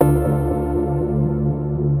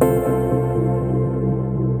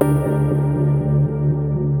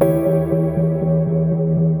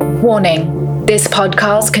Warning: this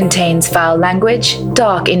podcast contains foul language,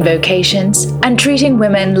 dark invocations, and treating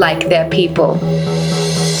women like they're people.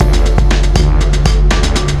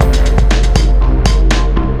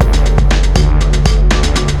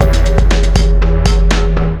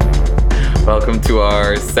 Welcome to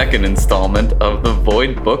our second installment of the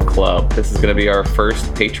Void Book Club. This is going to be our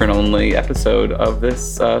first patron-only episode of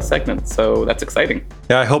this segment, so that's exciting.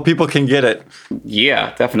 Yeah, I hope people can get it.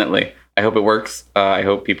 Yeah, definitely. I hope it works. I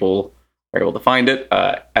hope people are able to find it.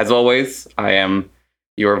 As always, I am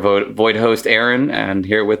your Void host, Aaron, and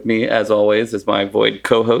here with me, as always, is my Void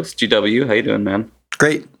co-host, GW. How you doing, man?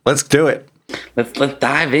 Great. Let's do it. Let's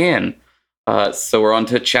dive in. So we're on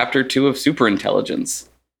to Chapter 2 of Superintelligence.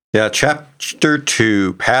 Yeah, Chapter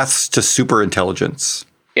 2, Paths to Superintelligence.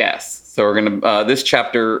 Yes. So we're going to, this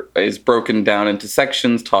chapter is broken down into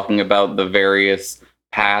sections talking about the various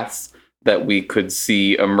paths that we could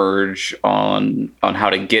see emerge on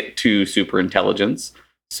how to get to superintelligence.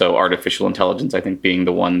 So artificial intelligence, I think, being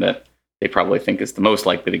the one that they probably think is the most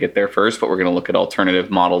likely to get there first, but we're going to look at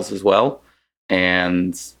alternative models as well.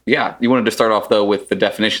 And yeah, you wanted to start off, though, with the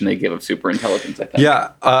definition they give of superintelligence, I think.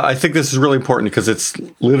 Yeah, I think this is really important because it's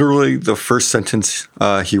literally the first sentence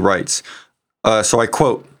he writes. So I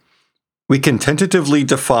quote, "We can tentatively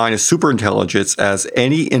define a superintelligence as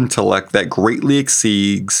any intellect that greatly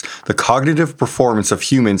exceeds the cognitive performance of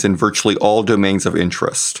humans in virtually all domains of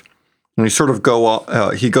interest." And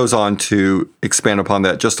he goes on to expand upon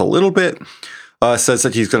that just a little bit. Says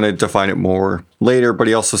that he's going to define it more later, but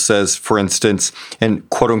he also says, for instance, and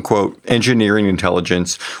quote unquote, engineering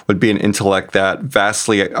intelligence would be an intellect that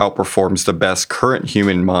vastly outperforms the best current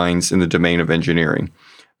human minds in the domain of engineering,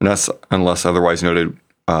 unless otherwise noted,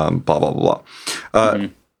 blah, blah, blah, blah.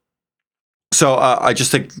 So I just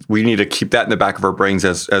think we need to keep that in the back of our brains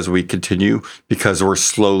as we continue, because we're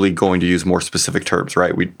slowly going to use more specific terms,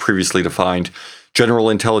 right? We previously defined general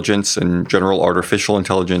intelligence and general artificial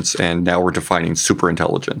intelligence, and now we're defining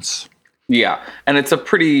superintelligence. Yeah, and it's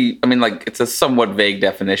it's a somewhat vague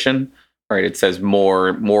definition, right? It says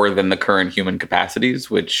more than the current human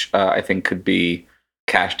capacities, which I think could be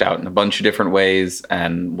cashed out in a bunch of different ways,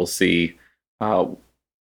 and we'll see what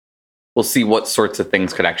sorts of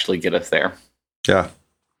things could actually get us there. Yeah.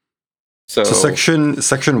 So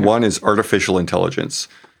section 1 is artificial intelligence.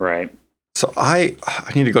 Right. So I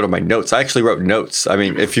need to go to my notes. I actually wrote notes. I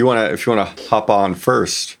mean, if you wanna hop on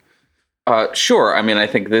first. Sure. I mean, I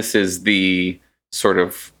think this is the sort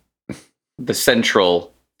of the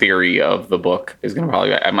central theory of the book is going to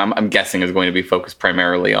probably, I'm guessing, is going to be focused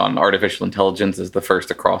primarily on artificial intelligence as the first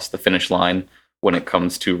across the finish line when it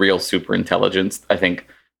comes to real superintelligence. I think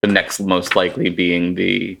the next most likely being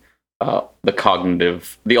the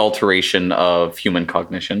alteration of human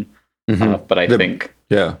cognition. Mm-hmm. But I think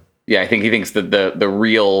he thinks that the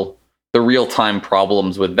real time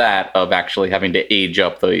problems with that of actually having to age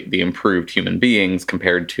up the improved human beings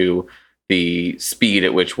compared to the speed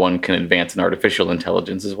at which one can advance in artificial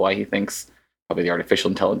intelligence is why he thinks probably the artificial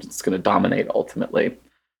intelligence is going to dominate ultimately.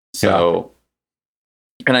 So,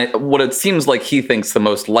 what it seems like he thinks the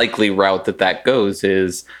most likely route that goes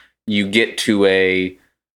is you get to a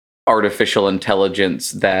artificial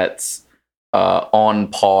intelligence that's on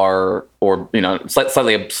par, or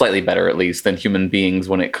slightly better at least than human beings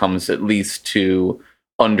when it comes at least to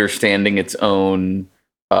understanding its own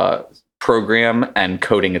program and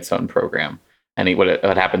coding its own program. And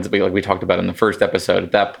what happens to be, like we talked about in the first episode,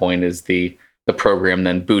 at that point is the program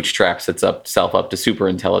then bootstraps itself up to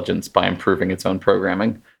superintelligence by improving its own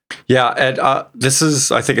programming. Yeah, and this is,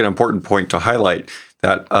 I think, an important point to highlight,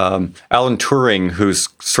 that Alan Turing, who's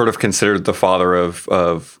sort of considered the father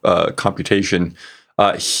of computation,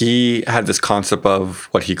 he had this concept of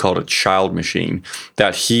what he called a child machine,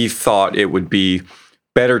 that he thought it would be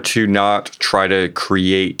better to not try to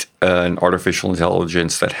create an artificial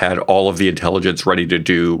intelligence that had all of the intelligence ready to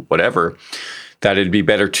do whatever, that it'd be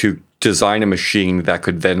better to design a machine that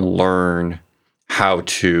could then learn how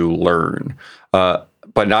to learn.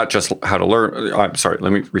 But not just how to learn. I'm sorry,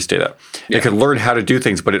 let me restate that. Yeah. It could learn how to do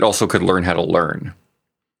things, but it also could learn how to learn.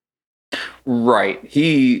 Right.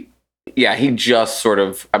 He just sort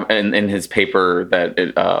of, in his paper that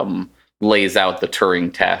it lays out the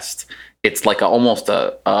Turing test, it's like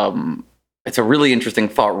it's a really interesting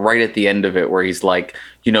thought right at the end of it, where he's like,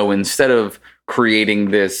 instead of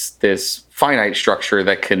creating this finite structure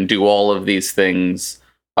that can do all of these things,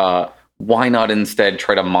 why not instead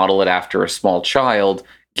try to model it after a small child,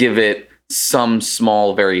 give it some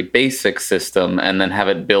small, very basic system, and then have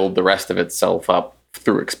it build the rest of itself up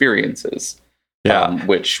through experiences,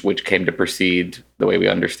 which came to precede the way we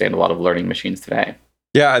understand a lot of learning machines today.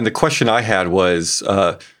 Yeah, and the question I had was,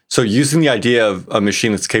 So using the idea of a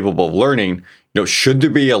machine that's capable of learning, should there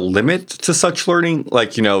be a limit to such learning?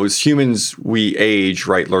 Like, as humans, we age,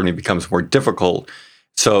 right? Learning becomes more difficult.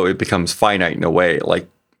 So it becomes finite in a way. Like,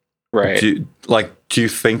 right. Do you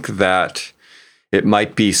think that it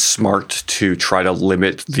might be smart to try to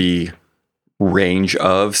limit the range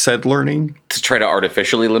of said learning? To try to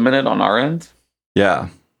artificially limit it on our end? Yeah.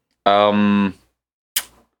 I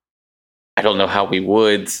don't know how we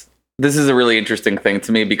would. This is a really interesting thing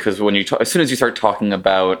to me because as soon as you start talking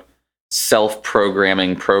about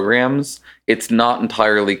self-programming programs, it's not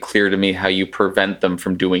entirely clear to me how you prevent them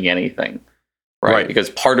from doing anything, right? Because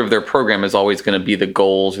part of their program is always going to be the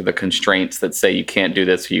goals or the constraints that say you can't do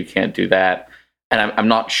this or you can't do that. And I'm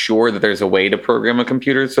not sure that there's a way to program a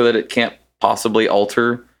computer so that it can't possibly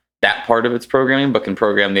alter that part of its programming, but can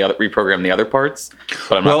reprogram the other parts.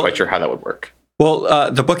 But I'm not quite sure how that would work.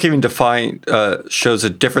 Well, the book even shows a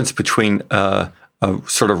difference between a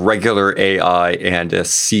sort of regular AI and a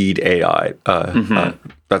seed AI.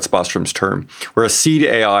 That's Bostrom's term, where a seed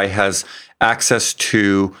AI has access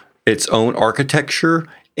to its own architecture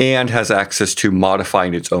and has access to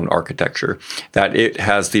modifying its own architecture. That it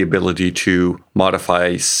has the ability to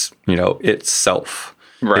modify, itself.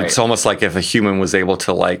 Right. It's almost like if a human was able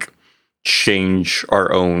to change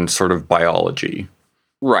our own sort of biology.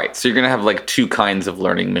 Right. So you're going to have two kinds of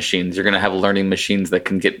learning machines. You're going to have learning machines that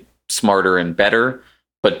can get smarter and better,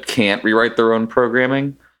 but can't rewrite their own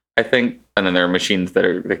programming, I think. And then there are machines that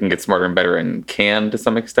can get smarter and better and can to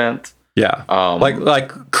some extent. Yeah.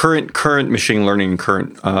 Like current machine learning,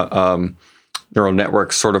 current neural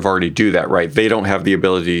networks sort of already do that, right? They don't have the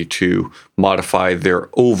ability to modify their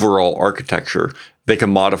overall architecture. They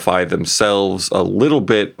can modify themselves a little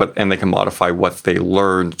bit, and they can modify what they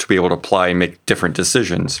learned to be able to apply and make different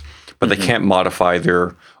decisions. But they can't modify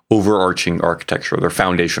their overarching architecture, their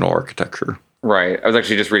foundational architecture. Right. I was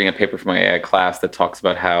actually just reading a paper from my AI class that talks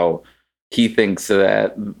about how he thinks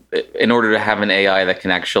that in order to have an AI that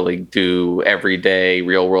can actually do everyday,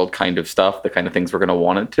 real-world kind of stuff, the kind of things we're going to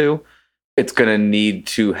want it to, it's going to need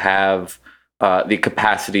to have the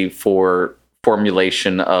capacity for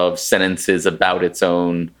formulation of sentences about its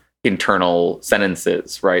own internal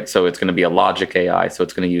sentences, right? So it's going to be a logic AI, so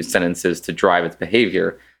it's going to use sentences to drive its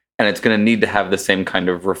behavior, and it's going to need to have the same kind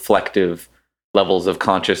of reflective levels of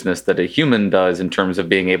consciousness that a human does in terms of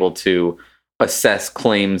being able to assess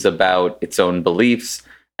claims about its own beliefs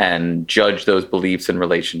and judge those beliefs in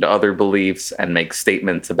relation to other beliefs and make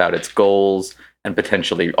statements about its goals and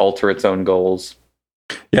potentially alter its own goals.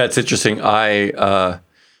 Yeah, it's interesting. I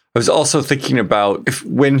was also thinking about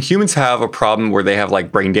when humans have a problem where they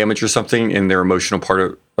have brain damage or something in their emotional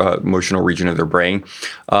region of their brain.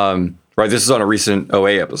 Right. This is on a recent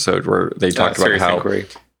OA episode where they talked about how. Inquiry.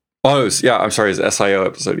 Oh, it's SIO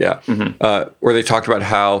episode. Yeah. Where they talked about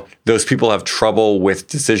how those people have trouble with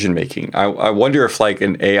decision making. I wonder if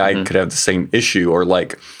an AI could have the same issue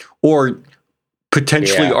or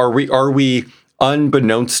potentially are we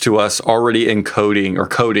unbeknownst to us already encoding or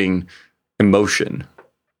coding emotion?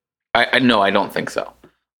 No, I don't think so.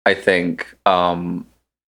 I think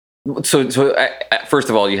first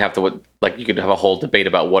of all, you have to you could have a whole debate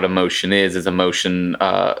about what emotion is. Is emotion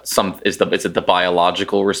is it the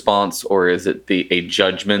biological response or is it a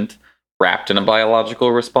judgment wrapped in a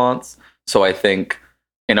biological response? So I think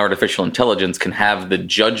an artificial intelligence can have the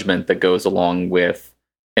judgment that goes along with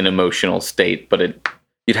an emotional state, but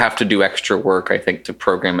you'd have to do extra work, I think, to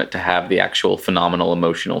program it to have the actual phenomenal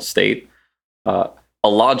emotional state. A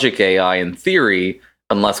logic AI, in theory,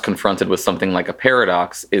 unless confronted with something like a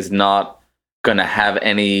paradox, is not going to have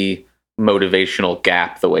any motivational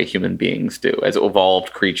gap the way human beings do. As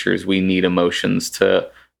evolved creatures, we need emotions to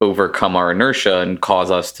overcome our inertia and cause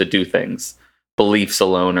us to do things. Beliefs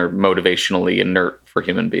alone are motivationally inert for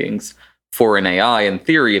human beings. For an AI, in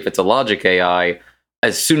theory, if it's a logic AI,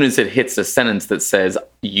 as soon as it hits a sentence that says,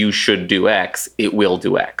 you should do X, it will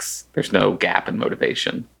do X. There's no gap in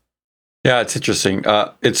motivation. Yeah, it's interesting.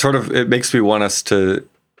 It makes me want us to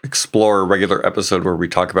explore a regular episode where we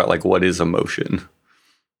talk about what is emotion.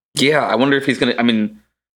 Yeah, I wonder if he's going to,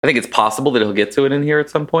 I think it's possible that he'll get to it in here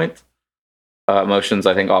at some point. Emotions,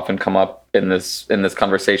 I think, often come up in this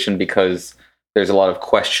conversation because there's a lot of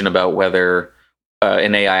question about whether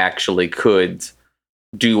an AI actually could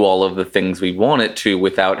do all of the things we want it to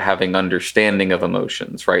without having understanding of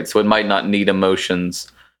emotions, right? So it might not need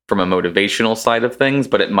emotions from a motivational side of things,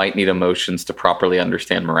 but it might need emotions to properly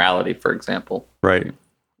understand morality, for example. Right.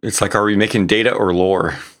 It's are we making data or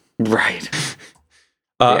lore? Right.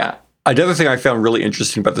 Yeah. Another thing I found really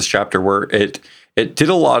interesting about this chapter where it did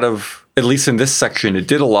a lot of at least in this section, it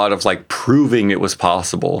did a lot of like proving it was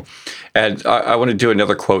possible. And I want to do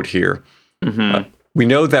another quote here. We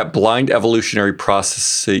know that blind evolutionary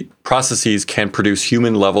processes can produce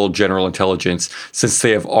human-level general intelligence since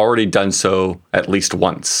they have already done so at least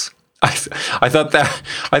once. I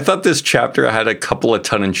thought this chapter had a couple of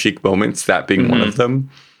tongue-in-cheek moments, that being one of them,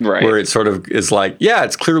 where it sort of is like, yeah,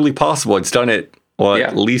 it's clearly possible. It's done it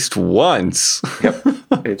at least once. Yep,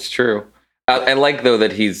 it's true. I like, though,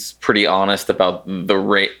 that he's pretty honest about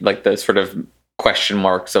the sort of question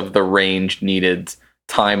marks of the range needed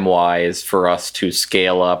time-wise for us to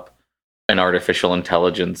scale up an artificial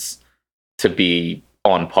intelligence to be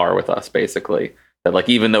on par with us, basically. That, like,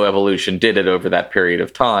 even though evolution did it over that period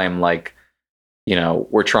of time, like, you know,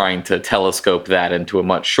 we're trying to telescope that into a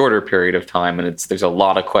much shorter period of time, and there's a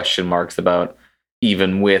lot of question marks about,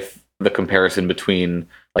 even with the comparison between,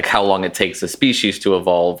 like, how long it takes a species to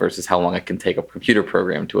evolve versus how long it can take a computer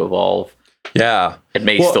program to evolve. Yeah. It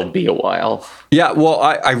may still be a while. Yeah, well,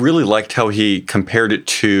 I really liked how he compared it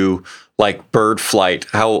to, like, bird flight,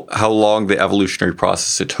 how long the evolutionary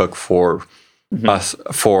process it took for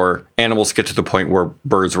for animals to get to the point where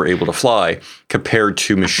birds were able to fly, compared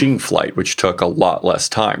to machine flight, which took a lot less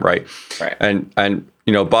time, right? Right. And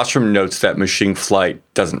you know, Bostrom notes that machine flight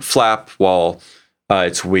doesn't flap while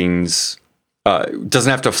its wings doesn't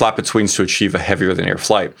have to flap its wings to achieve a heavier than air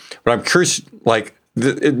flight. But I'm curious, like,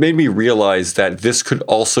 it made me realize that this could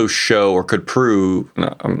also show, or could prove,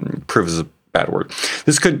 prove is a bad word.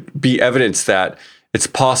 This could be evidence that it's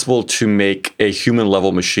possible to make a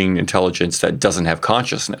human-level machine intelligence that doesn't have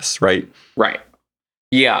consciousness, right? Right.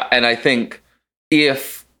 Yeah, and I think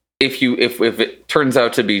if it turns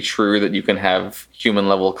out to be true that you can have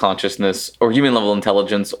human-level consciousness or human-level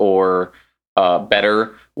intelligence or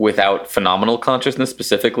better without phenomenal consciousness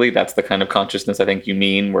specifically, that's the kind of consciousness I think you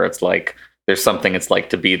mean, where it's like there's something it's like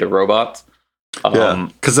to be the robot. Yeah,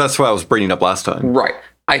 because that's what I was bringing up last time. Right.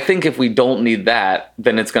 I think if we don't need that,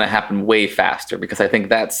 then it's going to happen way faster, because I think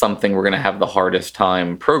that's something we're going to have the hardest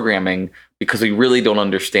time programming, because we really don't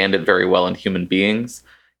understand it very well in human beings.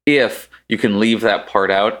 If you can leave that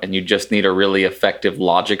part out and you just need a really effective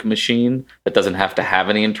logic machine that doesn't have to have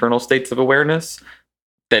any internal states of awareness,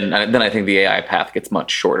 then I think the AI path gets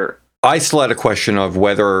much shorter. I still had a question of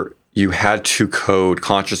whether you had to code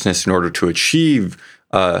consciousness in order to achieve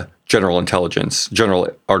general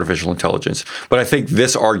artificial intelligence. But I think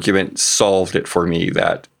this argument solved it for me,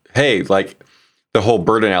 that, hey, like, the whole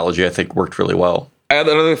bird analogy, I think, worked really well.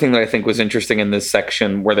 Another thing that I think was interesting in this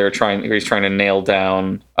section, where he's trying to nail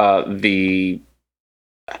down how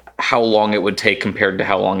long it would take compared to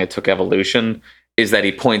how long it took evolution, is that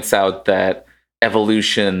he points out that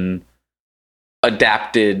evolution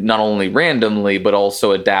adapted not only randomly, but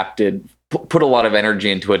also put a lot of energy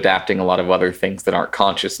into adapting a lot of other things that aren't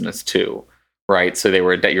consciousness too, right? So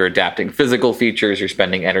you're adapting physical features, you're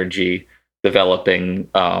spending energy developing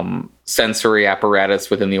sensory apparatus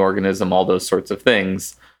within the organism, all those sorts of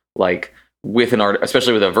things. Like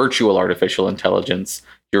especially with a virtual artificial intelligence,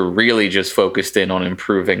 you're really just focused in on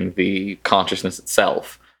improving the consciousness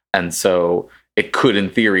itself. And so it could, in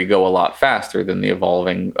theory, go a lot faster than the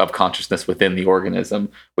evolving of consciousness within the organism,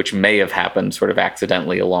 which may have happened sort of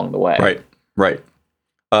accidentally along the way. Right.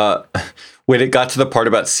 When it got to the part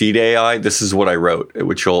about seed AI, this is what I wrote,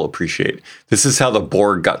 which you'll appreciate. This is how the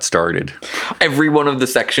Borg got started. Every one of the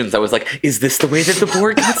sections, I was like, is this the way that the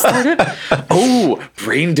Borg got started? Oh,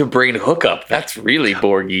 brain-to-brain hookup. That's really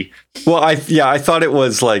Borgy. Well, I thought it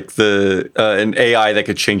was like an AI that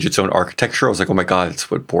could change its own architecture. I was like, oh my God, that's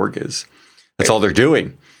what Borg is. That's all they're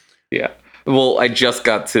doing. Yeah. Well, I just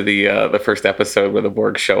got to the first episode where the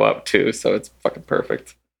Borg show up too, so it's fucking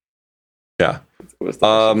perfect. Yeah.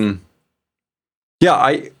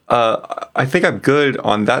 I think I'm good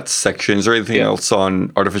on that section. Is there anything else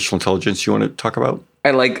on artificial intelligence you want to talk about?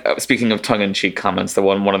 I like, speaking of tongue-in-cheek comments,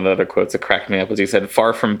 one of the other quotes that cracked me up was he said,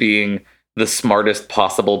 "Far from being the smartest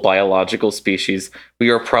possible biological species, we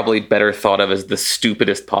are probably better thought of as the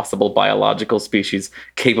stupidest possible biological species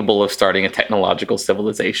capable of starting a technological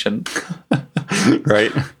civilization."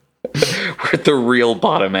 Right? We're at the real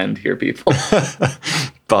bottom end here, people.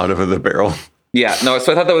 Bottom of the barrel. Yeah, no,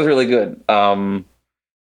 so I thought that was really good. And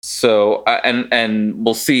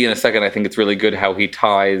we'll see in a second, I think it's really good how he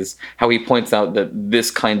points out that this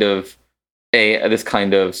kind of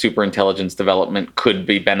superintelligence development could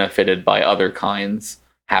be benefited by other kinds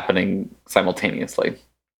happening simultaneously.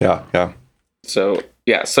 Yeah. So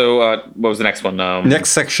what was the next one?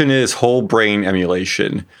 Next section is whole brain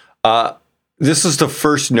emulation. This is the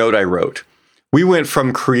first note I wrote. We went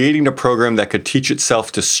from creating a program that could teach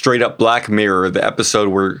itself to straight up Black Mirror, the episode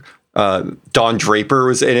where Don Draper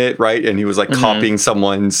was in it, right? And he was like copying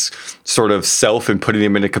someone's sort of self and putting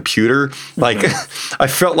them in a computer. Like, I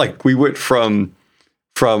felt like we went from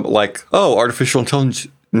like, oh, artificial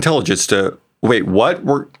intelligence to, wait, what?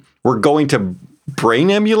 We're going to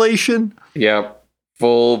brain emulation? Yeah,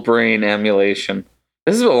 full brain emulation.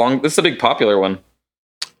 This is a big popular one.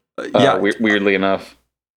 Weirdly enough.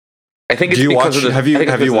 I think it's have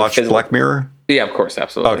you watched Black Mirror? Yeah, of course,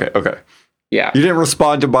 absolutely. Okay. Yeah. You didn't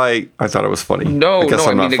respond to I thought it was funny. No,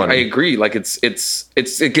 I agree. Like it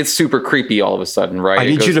gets super creepy all of a sudden, right? I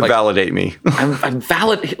need you to validate me. I'm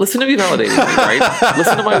valid. Listen to me validating me, right?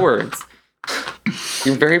 Listen to my words.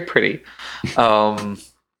 You're very pretty.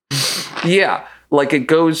 Yeah, like it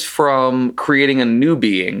goes from creating a new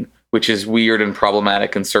being, which is weird and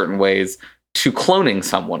problematic in certain ways, to cloning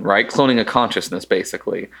someone, right? Cloning a consciousness,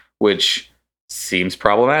 basically, which seems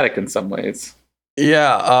problematic in some ways.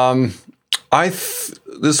 Yeah,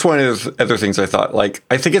 this one of other things I thought. Like,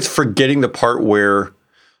 I think it's forgetting the part where,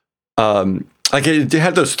 like, it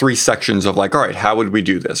had those 3 sections of like, all right, how would we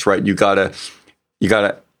do this, right? You gotta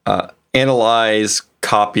analyze,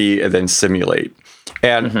 copy, and then simulate.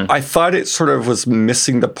 And I thought it sort of was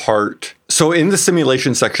missing the part. So in the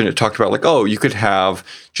simulation section, it talked about like, oh, you could have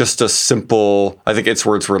just a simple, I think its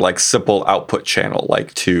words were like simple output channel,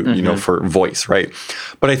 like to, for voice, right?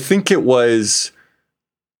 But I think it was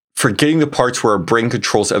forgetting the parts where our brain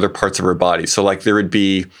controls other parts of our body. So like there would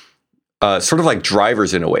be sort of like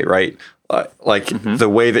drivers in a way, right? The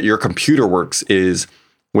way that your computer works is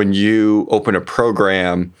when you open a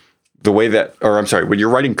program, when you're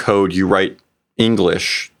writing code, you write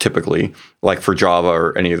English typically, like for Java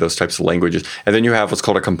or any of those types of languages. And then you have what's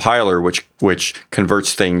called a compiler, which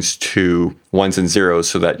converts things to ones and zeros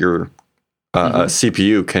so that your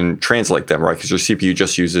CPU can translate them, right? Because your CPU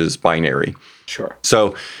just uses binary. Sure.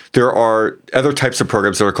 So there are other types of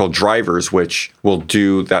programs that are called drivers, which will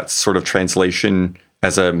do that sort of translation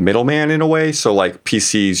as a middleman in a way. So like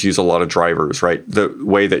PCs use a lot of drivers, right? The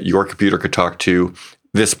way that your computer could talk to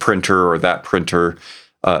this printer or that printer,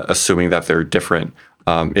 assuming that they're different,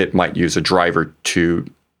 it might use a driver to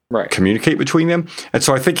communicate between them. And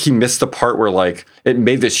so I think he missed the part where like it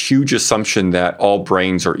made this huge assumption that all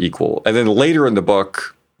brains are equal. And then later in the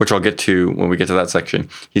book, which I'll get to when we get to that section,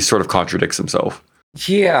 he sort of contradicts himself.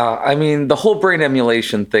 Yeah, I mean, the whole brain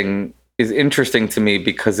emulation thing is interesting to me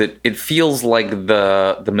because it feels like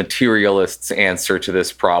the materialist's answer to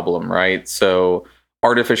this problem, right? So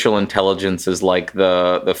artificial intelligence is like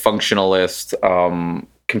the functionalist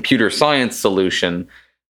computer science solution,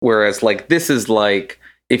 whereas like this is like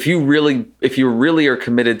if you really are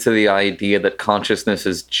committed to the idea that consciousness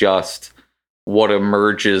is just what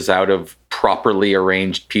emerges out of properly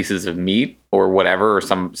arranged pieces of meat or whatever, or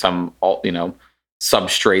some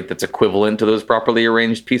substrate that's equivalent to those properly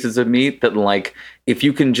arranged pieces of meat, that like if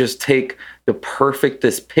you can just take the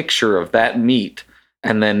perfectest picture of that meat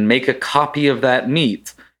and then make a copy of that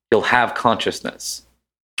meat, you'll have consciousness.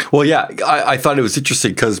 Well, yeah, I thought it was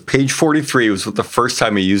interesting because page 43 was the first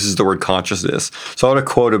time he uses the word consciousness. So I want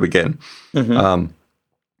to quote him again.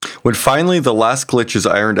 When finally the last glitch is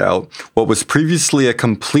ironed out, what was previously a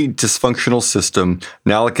complete dysfunctional system,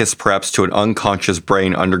 analogous perhaps to an unconscious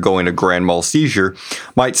brain undergoing a grand mal seizure,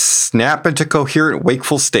 might snap into coherent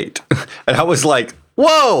wakeful state. And I was like,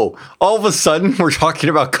 whoa, all of a sudden we're talking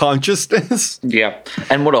about consciousness? Yeah.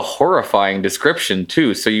 And what a horrifying description,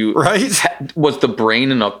 too. So was the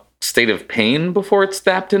brain in a state of pain before it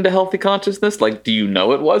snapped into healthy consciousness? Like, do you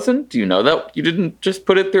know it wasn't? Do you know that you didn't just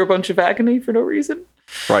put it through a bunch of agony for no reason?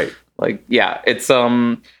 Right. Like, yeah, it's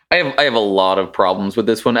I have a lot of problems with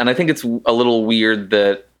this one, and I think it's a little weird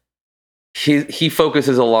that he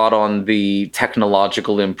focuses a lot on the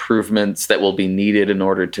technological improvements that will be needed in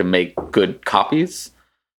order to make good copies.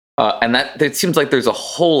 And that it seems like there's a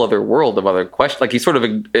whole other world of other questions. Like he sort of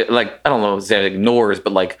like, I don't know if it ignores,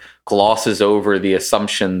 but like glosses over the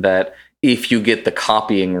assumption that if you get the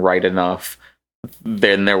copying right enough,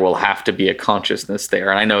 then there will have to be a consciousness there.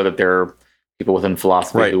 And I know that there are people within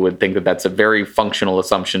philosophy who would think that that's a very functional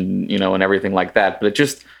assumption, and everything like that. But it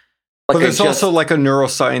just, like, but there's also like a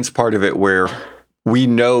neuroscience part of it where we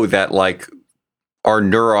know that like our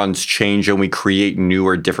neurons change and we create new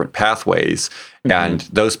or different pathways, and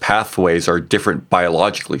those pathways are different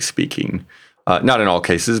biologically speaking. Not in all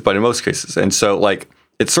cases, but in most cases. And so like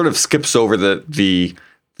it sort of skips over the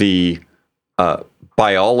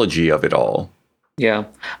biology of it all. Yeah.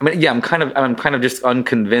 I mean, yeah, I'm kind of just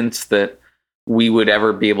unconvinced that we would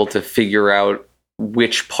ever be able to figure out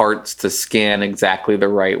which parts to scan exactly the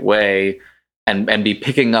right way and be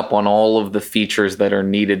picking up on all of the features that are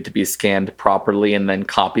needed to be scanned properly and then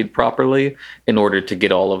copied properly in order to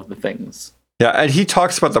get all of the things. Yeah, and he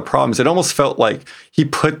talks about the problems. It almost felt like he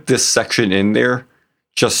put this section in there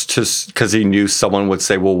just because he knew someone would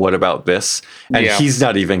say, well, what about this? And he's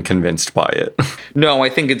not even convinced by it. No, I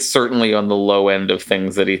think it's certainly on the low end of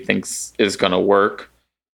things that he thinks is going to work,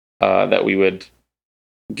 that we would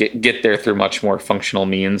get there through much more functional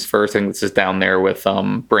means first. I think this is down there with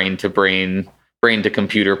brain to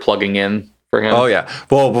computer plugging in for him. Oh, yeah.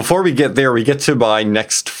 Well, before we get there, we get to my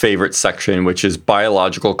next favorite section, which is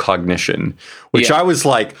biological cognition, which I was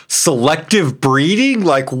like, selective breeding?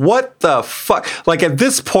 Like, what the fuck? Like, at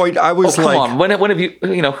this point, I was come on. When have you,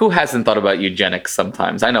 who hasn't thought about eugenics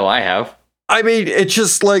sometimes? I know I have. I mean, it's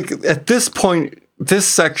just like, at this point, this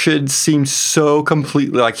section seems so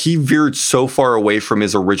completely, like, he veered so far away from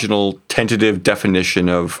his original tentative definition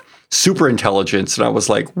of superintelligence. And I was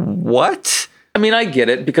like, what? I mean, I get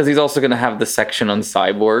it, because he's also going to have the section on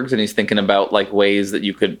cyborgs, and he's thinking about like ways that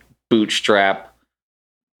you could bootstrap,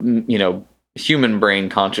 human brain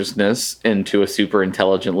consciousness into a super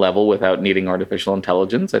intelligent level without needing artificial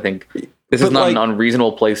intelligence. I think this is not an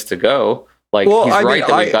unreasonable place to go. Like, he's right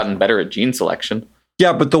that we've gotten better at gene selection.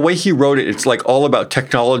 Yeah, but the way he wrote it, it's like all about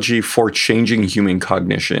technology for changing human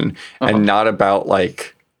cognition, and not about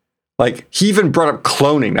like he even brought up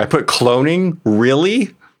cloning. I put cloning,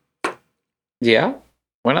 really? Yeah,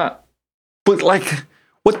 why not? But like,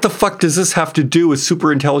 what the fuck does this have to do with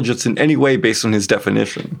superintelligence in any way based on his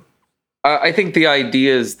definition? I think the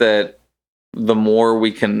idea is that the more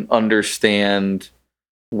we can understand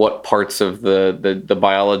what parts of the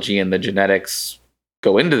biology and the genetics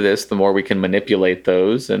go into this, the more we can manipulate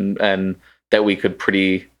those, and that we could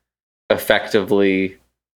pretty effectively,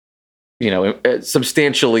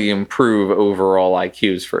 substantially improve overall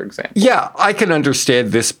IQs, for example. Yeah, I can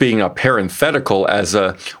understand this being a parenthetical as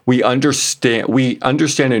we understand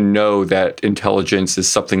and know that intelligence is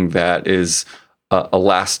something that is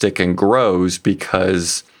elastic and grows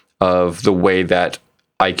because of the way that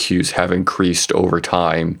IQs have increased over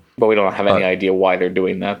time. But we don't have any idea why they're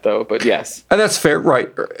doing that, though. But yes. And that's fair, right.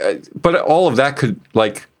 But all of that could,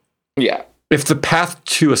 like... Yeah. If the path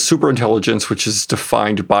to a superintelligence, which is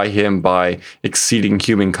defined by him by exceeding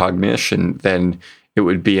human cognition, then it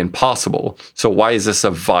would be impossible. So why is this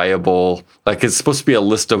a viable... Like, it's supposed to be a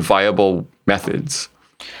list of viable methods.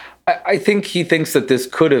 I think he thinks that this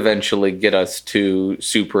could eventually get us to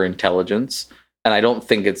superintelligence. And I don't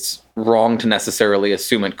think it's wrong to necessarily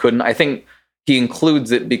assume it couldn't. I think he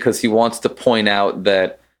includes it because he wants to point out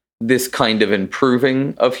that this kind of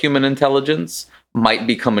improving of human intelligence might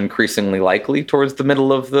become increasingly likely towards the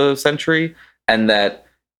middle of the century, and that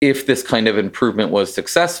if this kind of improvement was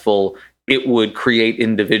successful, it would create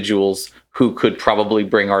individuals who could probably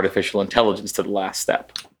bring artificial intelligence to the last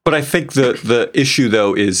step. But I think the issue,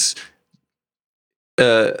 though, is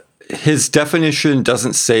his definition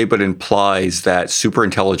doesn't say but implies that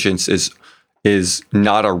superintelligence is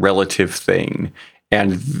not a relative thing.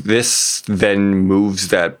 And this then moves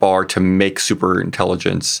that bar to make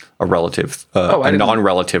superintelligence a relative, a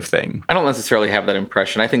non-relative thing. I don't necessarily have that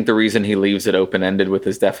impression. I think the reason he leaves it open-ended with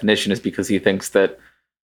his definition is because he thinks that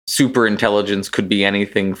superintelligence could be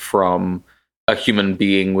anything from a human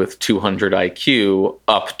being with 200 IQ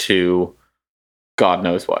up to God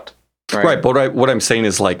knows what. Right. But what I'm saying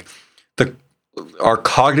is, like, our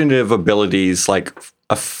cognitive abilities, like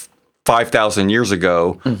 5,000 years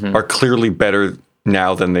ago, are clearly better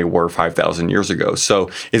now than they were 5,000 years ago.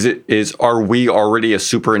 So are we already a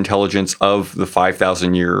superintelligence of the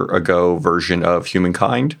 5,000 year ago version of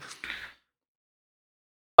humankind?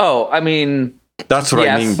 Oh, I mean, that's what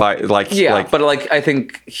I mean by but I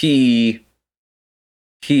think he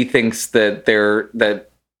thinks that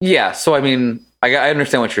so I mean, I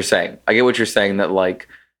understand what you're saying. I get what you're saying, that like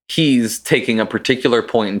he's taking a particular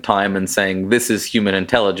point in time and saying this is human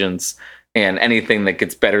intelligence, and anything that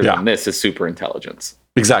gets better than this is superintelligence.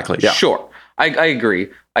 Exactly. Yeah. Sure. I agree.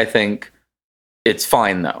 I think it's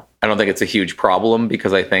fine, though. I don't think it's a huge problem,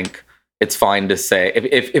 because I think it's fine to say,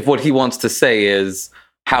 if what he wants to say is,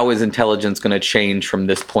 how is intelligence going to change from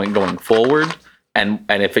this point going forward? And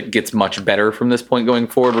if it gets much better from this point going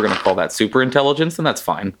forward, we're going to call that superintelligence, then that's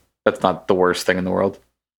fine. That's not the worst thing in the world.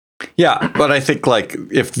 Yeah, but I think, like,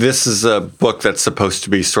 if this is a book that's supposed to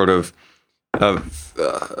be sort of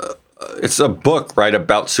it's a book, right,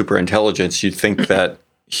 about superintelligence, you'd think that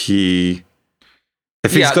he's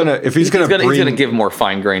gonna give more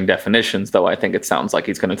fine-grained definitions, though. I think it sounds like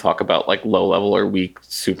he's going to talk about like low-level or weak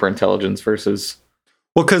superintelligence versus.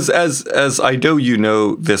 Well, because as I know, you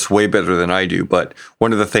know this way better than I do, but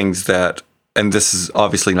one of the things that and this is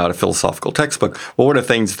obviously not a philosophical textbook, but one of the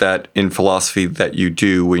things that in philosophy that you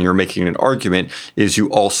do when you're making an argument is you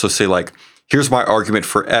also say, like, here's my argument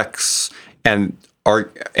for X, and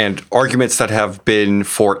arguments that have been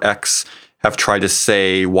for X have tried to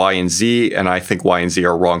say Y and Z, and I think Y and Z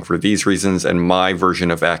are wrong for these reasons, and my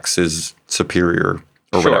version of X is superior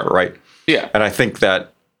or whatever, right? Yeah. And I think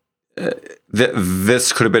that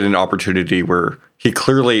this could have been an opportunity where he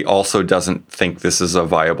clearly also doesn't think this is a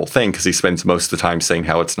viable thing, because he spends most of the time saying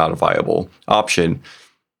how it's not a viable option.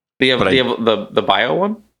 The bio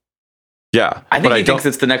one? Yeah. I think he thinks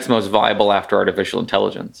it's the next most viable after artificial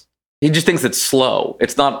intelligence. He just thinks it's slow.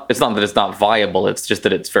 It's not that it's not viable, it's just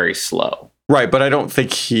that it's very slow. Right, but I don't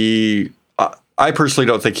think I personally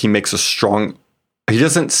don't think he makes he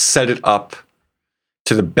doesn't set it up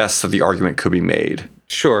to the best that the argument could be made.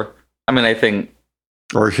 Sure. I mean, I think...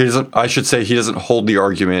 Or he doesn't hold the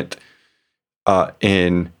argument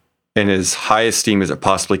in as high esteem as it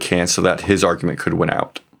possibly can so that his argument could win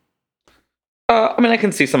out. I mean, I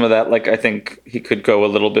can see some of that. Like, I think he could go a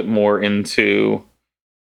little bit more into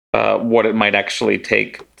what it might actually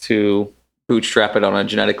take to bootstrap it on a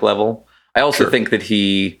genetic level. I also think that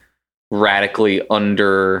he radically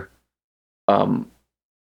underestimates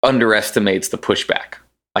the pushback.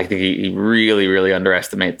 I think he really, really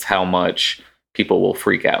underestimates how much people will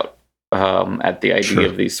freak out at the idea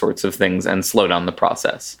of these sorts of things and slow down the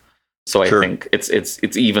process. So I think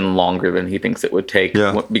it's even longer than he thinks it would take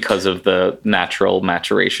because of the natural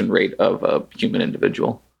maturation rate of a human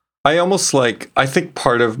individual. I think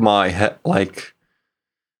part of my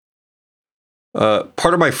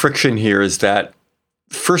part of my friction here is that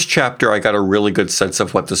first chapter I got a really good sense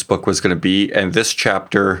of what this book was going to be, and this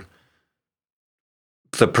chapter,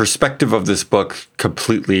 the perspective of this book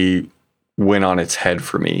completely went on its head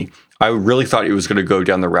for me. I really thought it was going to go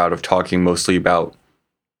down the route of talking mostly about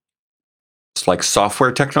like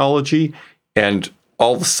software technology, and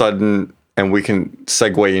all of a sudden, and we can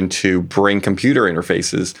segue into brain-computer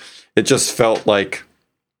interfaces, it just felt like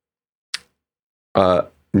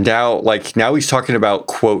now he's talking about,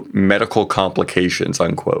 quote, medical complications,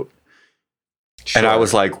 unquote. Sure. And I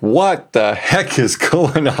was like, what the heck is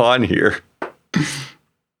going on here?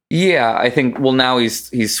 Yeah, I think, well, now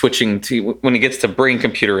he's switching to, when he gets to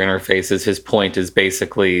brain-computer interfaces, his point is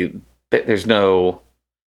basically that there's no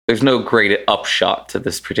great upshot to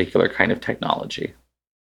this particular kind of technology.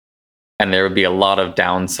 And there would be a lot of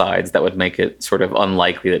downsides that would make it sort of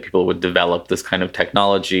unlikely that people would develop this kind of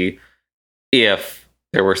technology if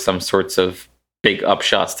there were some sorts of big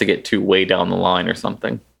upshots to get to way down the line or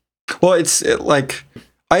something. Well,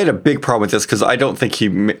 I had a big problem with this because I don't think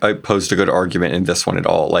he posed a good argument in this one at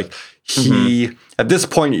all. Like at this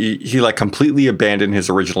point, he like completely abandoned his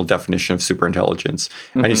original definition of superintelligence.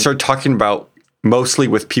 And he started talking about mostly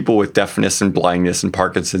with people with deafness and blindness and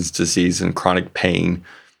Parkinson's disease and chronic pain.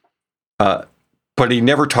 But he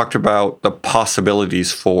never talked about the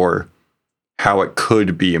possibilities for how it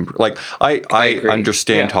could be improved. Like I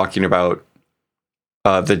understand talking about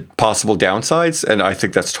the possible downsides, and I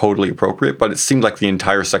think that's totally appropriate, but it seemed like the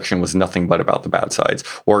entire section was nothing but about the bad sides,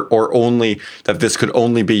 or only that this could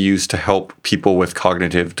only be used to help people with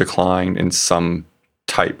cognitive decline in some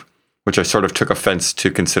type, which I sort of took offense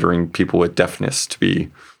to, considering people with deafness to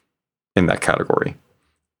be in that category.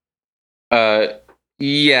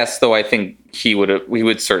 Yes, though I think we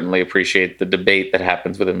would certainly appreciate the debate that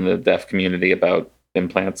happens within the deaf community about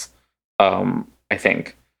implants. I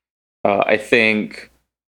think I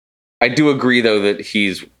do agree, though, that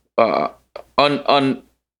he's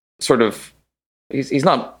he's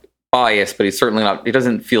not biased, but he's certainly not. He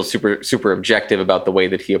doesn't feel super objective about the way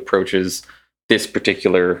that he approaches this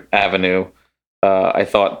particular avenue. I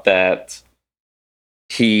thought that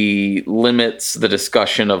he limits the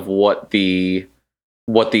discussion of what the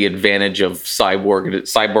advantage of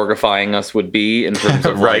cyborgifying us would be in terms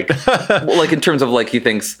of he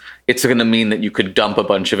thinks it's going to mean that you could dump a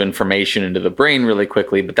bunch of information into the brain really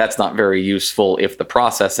quickly, but that's not very useful if the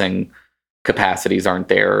processing capacities aren't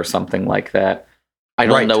there or something like that. I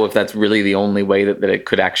don't know if that's really the only way that it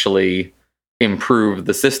could actually improve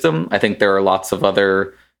the system. I think there are lots of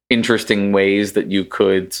other interesting ways that you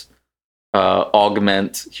could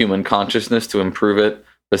augment human consciousness to improve it,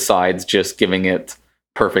 besides just giving it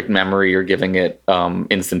perfect memory or giving it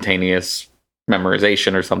instantaneous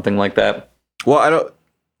memorization or something like that. Well,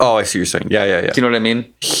 I see what you're saying. Yeah. Do you know what I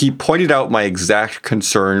mean? He pointed out my exact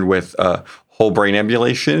concern with whole brain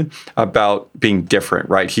emulation about being different,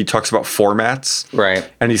 right? He talks about formats.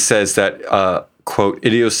 Right. And he says that, quote,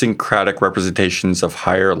 idiosyncratic representations of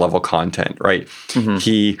higher level content, right?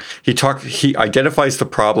 He identifies the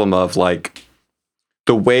problem of like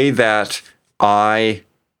the way that my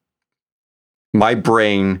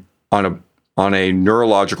brain on a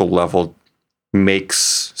neurological level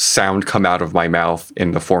makes sound come out of my mouth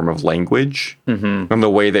in the form of language. And the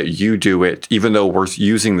way that you do it, even though we're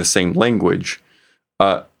using the same language,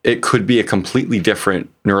 it could be a completely different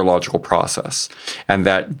neurological process. And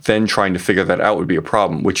that then trying to figure that out would be a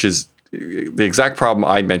problem, which is the exact problem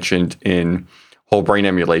I mentioned in whole brain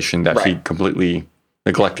emulation that he completely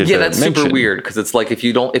neglected to mention. That's super weird, because it's like if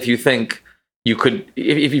you think you could,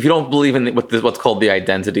 if you don't believe in what's called the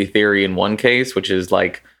identity theory in one case, which is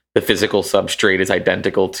like the physical substrate is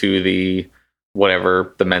identical to the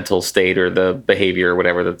mental state or the behavior or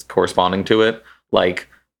whatever that's corresponding to it, like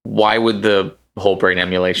why would the whole brain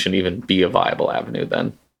emulation even be a viable avenue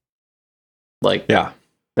then? Like, yeah,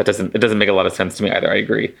 it doesn't make a lot of sense to me either. I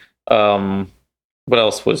agree. What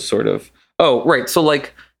else was sort of, so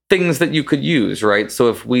like things that you could use, right? So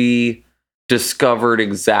if we discovered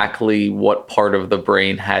exactly what part of the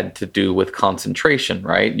brain had to do with concentration,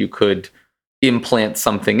 right? You could implant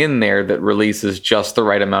something in there that releases just the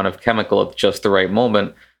right amount of chemical at just the right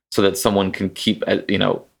moment so that someone can keep at,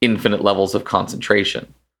 infinite levels of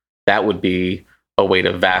concentration. That would be a way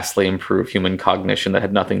to vastly improve human cognition that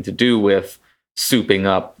had nothing to do with souping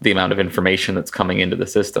up the amount of information that's coming into the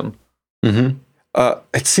system.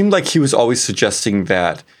 It seemed like he was always suggesting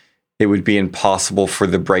that it would be impossible for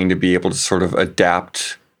the brain to be able to sort of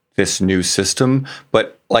adapt this new system.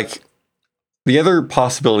 But like the other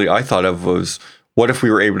possibility I thought of was, what if we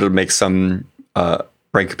were able to make some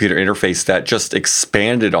brain-computer interface that just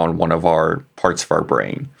expanded on one of our parts of our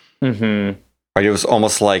brain? Right? It was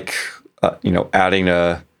almost like, adding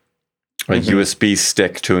a USB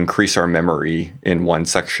stick to increase our memory in one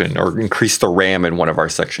section or increase the RAM in one of our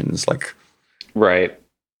sections. Like, right.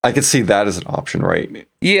 I could see that as an option, right?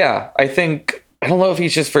 Yeah, I don't know if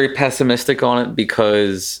he's just very pessimistic on it,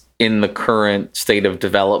 because in the current state of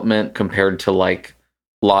development compared to like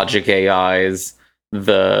logic AIs,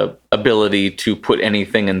 the ability to put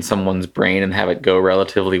anything in someone's brain and have it go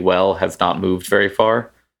relatively well has not moved very far.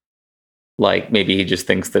 Like maybe he just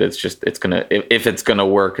thinks that if it's gonna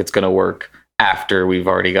work, it's gonna work after we've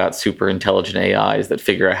already got super intelligent AIs that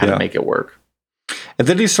figure out how to make it work. And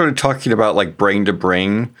then he started talking about like brain to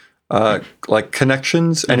brain like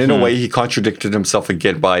connections. And in a way, he contradicted himself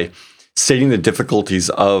again by stating the difficulties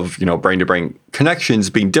of, brain to brain connections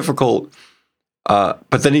being difficult.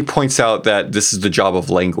 But then he points out that this is the job of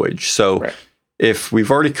language. So if we've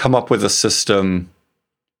already come up with a system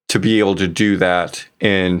to be able to do that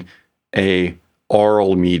in a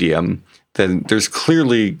oral medium, then there's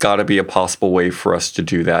clearly got to be a possible way for us to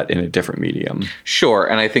do that in a different medium. Sure,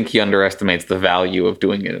 and I think he underestimates the value of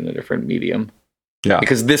doing it in a different medium. Yeah.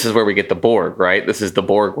 Because this is where we get the Borg, right? This is the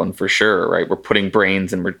Borg one for sure, right? We're putting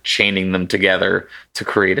brains and we're chaining them together to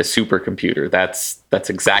create a supercomputer. That's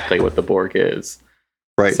exactly what the Borg is.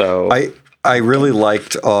 Right. So I really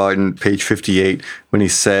liked on page 58 when he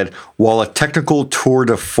said, while a technical tour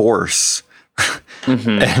de force,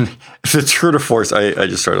 and the tour de force, I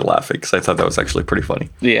just started laughing because I thought that was actually pretty funny.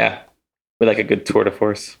 Yeah. We like a good tour de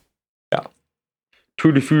force. Yeah.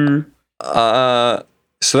 Tour de force.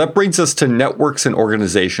 So that brings us to networks and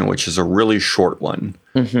organization, which is a really short one.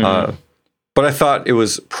 But I thought it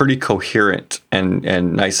was pretty coherent and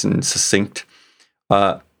nice and succinct.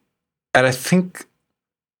 And I think,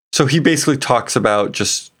 so he basically talks about,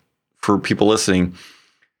 just for people listening,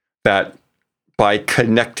 that by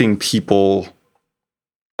connecting people,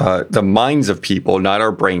 the minds of people, not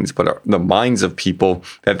our brains, but the minds of people,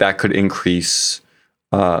 that could increase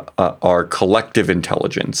our collective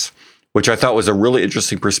intelligence. Which I thought was a really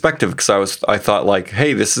interesting perspective, because I thought like,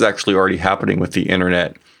 hey, this is actually already happening with the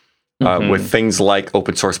internet, with things like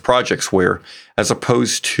open source projects, where as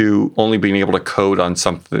opposed to only being able to code on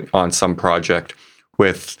some project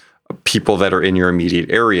with people that are in your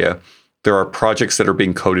immediate area, there are projects that are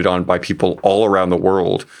being coded on by people all around the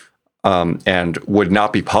world, and would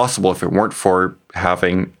not be possible if it weren't for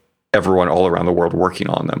having everyone all around the world working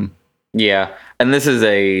on them. Yeah, and this is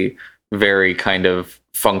a very kind of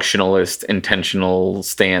functionalist, intentional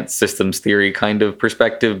stance, systems theory kind of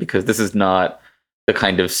perspective, because this is not the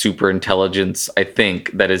kind of super intelligence, I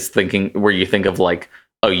think, that is thinking where you think of like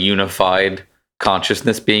a unified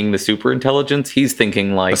consciousness being the super intelligence. He's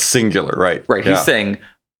thinking like a singular, right? Right. Yeah. He's saying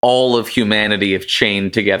all of humanity, if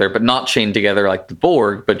chained together, but not chained together like the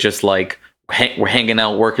Borg, but just like we're hanging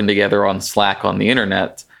out, working together on Slack on the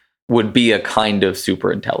internet, would be a kind of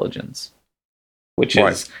super intelligence. Which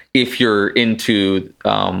is, if you're into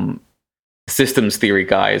systems theory,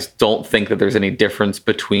 guys, don't think that there's any difference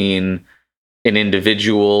between an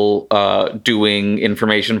individual doing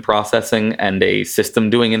information processing and a system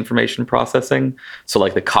doing information processing. So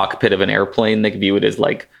like the cockpit of an airplane, they view it as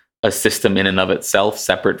like a system in and of itself,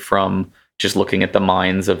 separate from just looking at the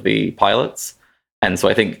minds of the pilots. And so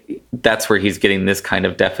I think that's where he's getting this kind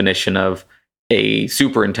of definition of a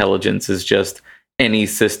superintelligence is just any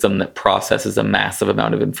system that processes a massive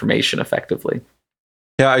amount of information effectively.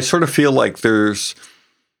 Yeah, I sort of feel like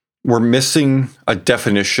we're missing a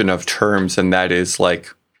definition of terms, and that is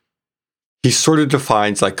like he sort of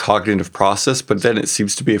defines like cognitive process, but then it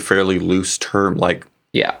seems to be a fairly loose term. Like,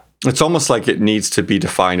 yeah, it's almost like it needs to be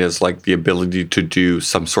defined as like the ability to do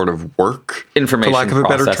some sort of work. Information for lack of a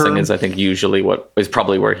better term is, I think, usually what is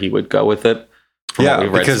probably where he would go with it. Yeah,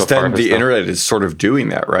 because then the internet is sort of doing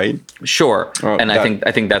that, right? Sure, and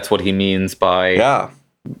I think that's what he means by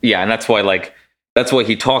and that's why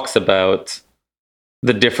he talks about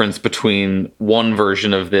the difference between one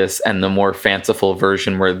version of this and the more fanciful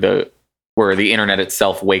version where the internet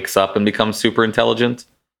itself wakes up and becomes super intelligent.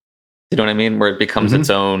 You know what I mean? Where it becomes its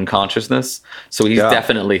own consciousness. So he's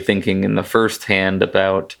definitely thinking in the first hand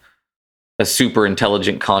about a super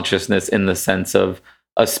intelligent consciousness in the sense of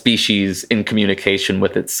a species in communication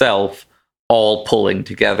with itself, all pulling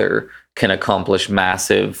together, can accomplish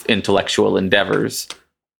massive intellectual endeavors.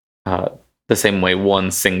 The same way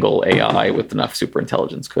one single AI with enough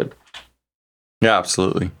superintelligence could. Yeah,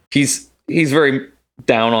 absolutely. He's very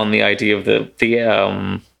down on the idea of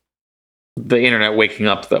the internet waking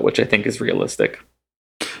up, though, which I think is realistic.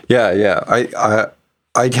 Yeah.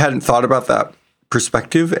 I hadn't thought about that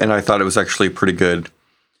perspective, and I thought it was actually pretty good.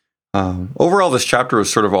 Overall, this chapter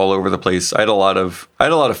was sort of all over the place. I had a lot of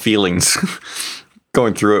feelings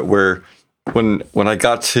going through it. Where when I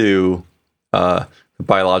got to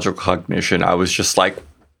biological cognition, I was just like,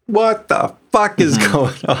 what the fuck is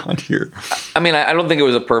going on here? I mean, I don't think it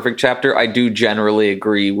was a perfect chapter. I do generally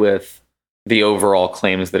agree with the overall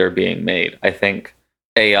claims that are being made. I think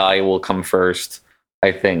AI will come first.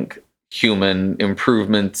 I think human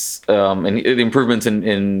improvements and improvements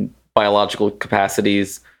in biological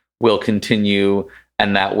capacities will continue,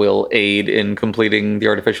 and that will aid in completing the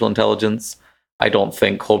artificial intelligence. I don't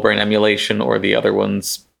think whole brain emulation or the other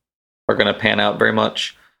ones are going to pan out very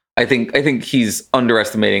much. I think he's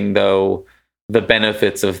underestimating, though, the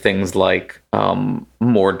benefits of things like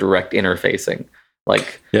more direct interfacing.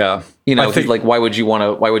 Like, why would you want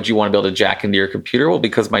to be able to jack into your computer? Well,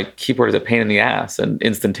 because my keyboard is a pain in the ass, and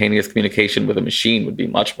instantaneous communication with a machine would be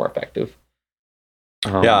much more effective.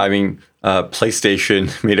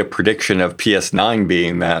 PlayStation made a prediction of PS9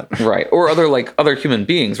 being that, right? Or other human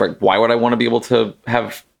beings, right? Why would I want to be able to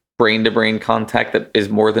have brain-to-brain contact that is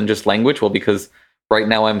more than just language? Well, because right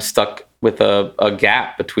now I'm stuck with a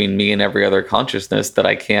gap between me and every other consciousness that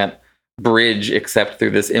I can't bridge except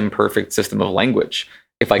through this imperfect system of language.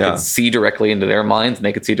 If I could see directly into their minds and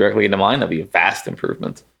they could see directly into mine, that'd be a vast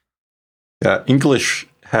improvement. Yeah, English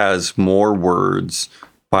has more words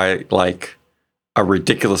by like a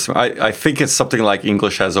ridiculous. I think it's something like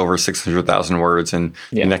English has over 600,000 words, and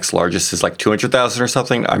the next largest is like 200,000 or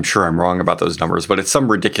something. I'm sure I'm wrong about those numbers, but it's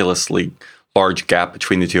some ridiculously large gap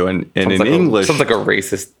between the two. And in English, sounds like a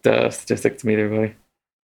racist statistic to me, everybody.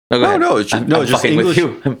 No, it's just English.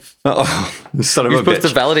 With you. Son of You're a supposed bitch.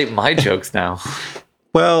 to validate my jokes now.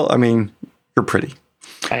 Well, I mean, you're pretty.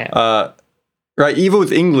 I am. Right, even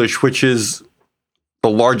with English, which is the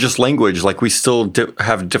largest language, like we still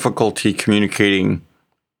have difficulty communicating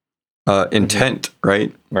intent,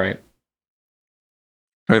 right? Right.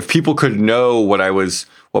 If people could know what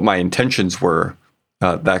my intentions were,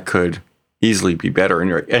 that could easily be better.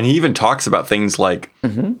 And he even talks about things like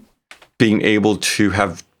being able to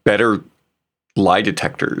have better lie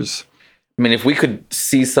detectors. I mean, if we could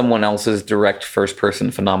see someone else's direct first-person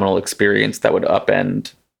phenomenal experience, that would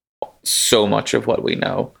upend so much of what we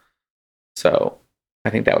know. So I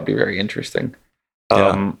think that would be very interesting.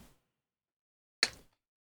 Yeah.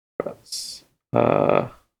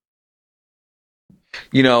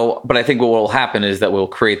 But I think what will happen is that we'll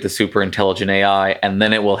create the super intelligent AI, and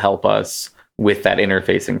then it will help us with that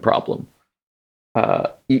interfacing problem.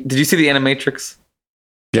 Did you see the Animatrix?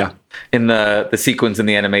 Yeah. In the sequence in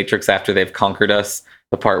the Animatrix after they've conquered us,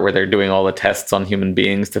 the part where they're doing all the tests on human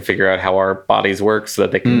beings to figure out how our bodies work so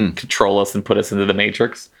that they can control us and put us into the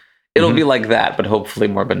Matrix. It'll be like that, but hopefully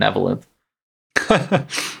more benevolent.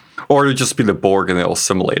 Or it'll just be the Borg and they'll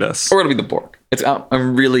assimilate us. Or it'll be the Borg.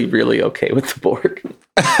 I'm really, really okay with the Borg.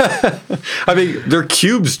 I mean, their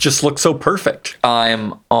cubes just look so perfect.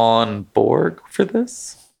 I'm on Borg for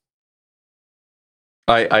this.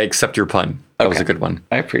 I accept your pun. That was a good one.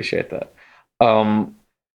 I appreciate that.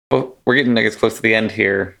 But we're getting, I guess, close to the end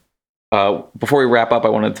here. before we wrap up, I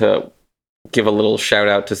wanted to give a little shout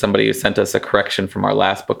out to somebody who sent us a correction from our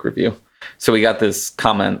last book review. So we got this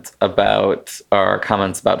comment about our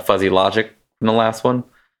comments about fuzzy logic from the last one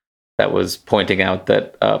that was pointing out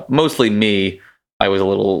that mostly me, I was a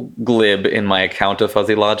little glib in my account of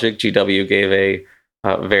fuzzy logic. GW gave a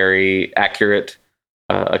very accurate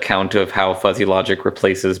account of how fuzzy logic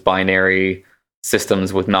replaces binary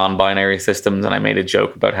systems with non-binary systems, and I made a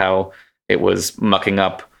joke about how it was mucking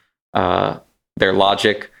up their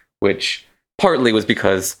logic, which partly was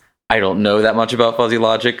because I don't know that much about fuzzy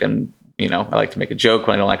logic, and I like to make a joke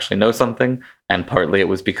when I don't actually know something, and partly it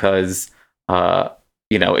was because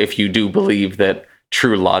if you do believe that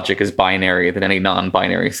true logic is binary, then any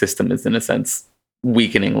non-binary system is in a sense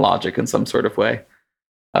weakening logic in some sort of way.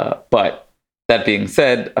 But that being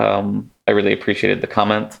said, I really appreciated the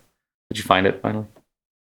comment. Did you find it finally?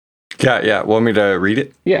 Yeah. Want me to read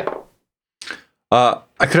it? Yeah. I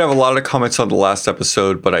could have a lot of comments on the last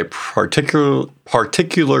episode, but I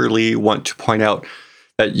particularly want to point out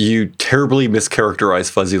that you terribly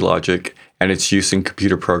mischaracterize fuzzy logic and its use in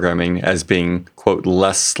computer programming as being, quote,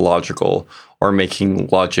 less logical or making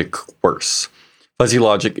logic worse. Fuzzy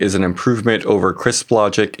logic is an improvement over crisp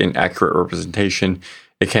logic in accurate representation.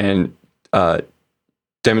 It can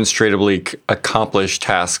demonstrably accomplish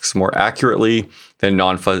tasks more accurately than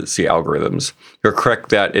non-fuzzy algorithms. You're correct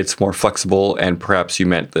that it's more flexible, and perhaps you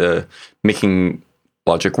meant the making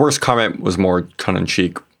logic worse comment was more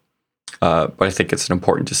tongue-in-cheek, but I think it's an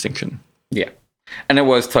important distinction. Yeah, and it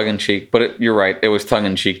was tongue-in-cheek, but you're right, it was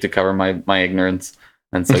tongue-in-cheek to cover my ignorance,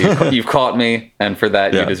 and so you've caught me, and for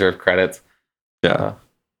that you deserve credit. Yeah.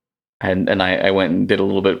 And I went and did a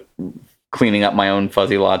little bit cleaning up my own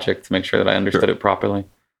fuzzy logic to make sure that I understood it properly.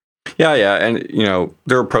 Yeah, and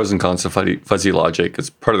there are pros and cons to fuzzy logic. It's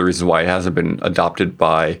part of the reason why it hasn't been adopted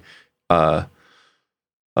by all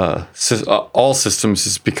systems,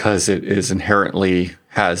 is because it is inherently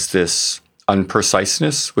has this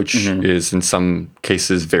unpreciseness, which is in some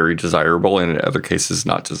cases very desirable, and in other cases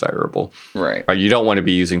not desirable. Right. You don't want to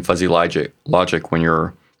be using fuzzy logic when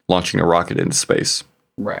you're launching a rocket into space.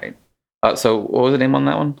 Right. So what was the name on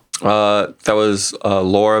that one? That was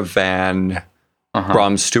Laura Van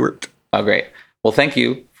Brom Stewart. Oh, great. Well, thank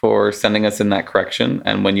you for sending us in that correction.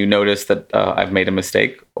 And when you notice that I've made a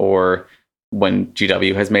mistake, or when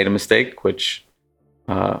GW has made a mistake, which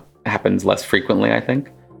happens less frequently, I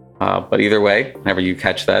think. But either way, whenever you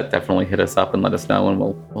catch that, definitely hit us up and let us know, and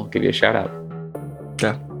we'll give you a shout out.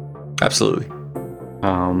 Yeah, absolutely.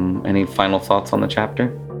 Any final thoughts on the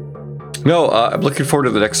chapter? No, I'm looking forward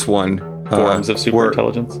to the next one. Forms of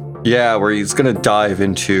Superintelligence? Where he's going to dive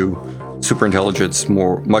into superintelligence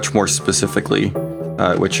much more specifically,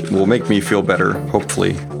 which will make me feel better,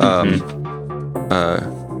 hopefully,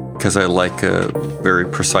 because I like a very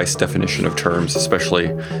precise definition of terms,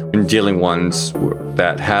 especially when dealing ones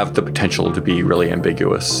that have the potential to be really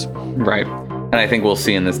ambiguous. Right. And I think we'll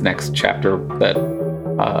see in this next chapter that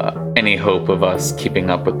any hope of us keeping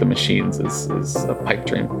up with the machines is a pipe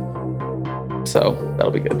dream. So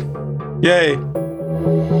that'll be good. Yay!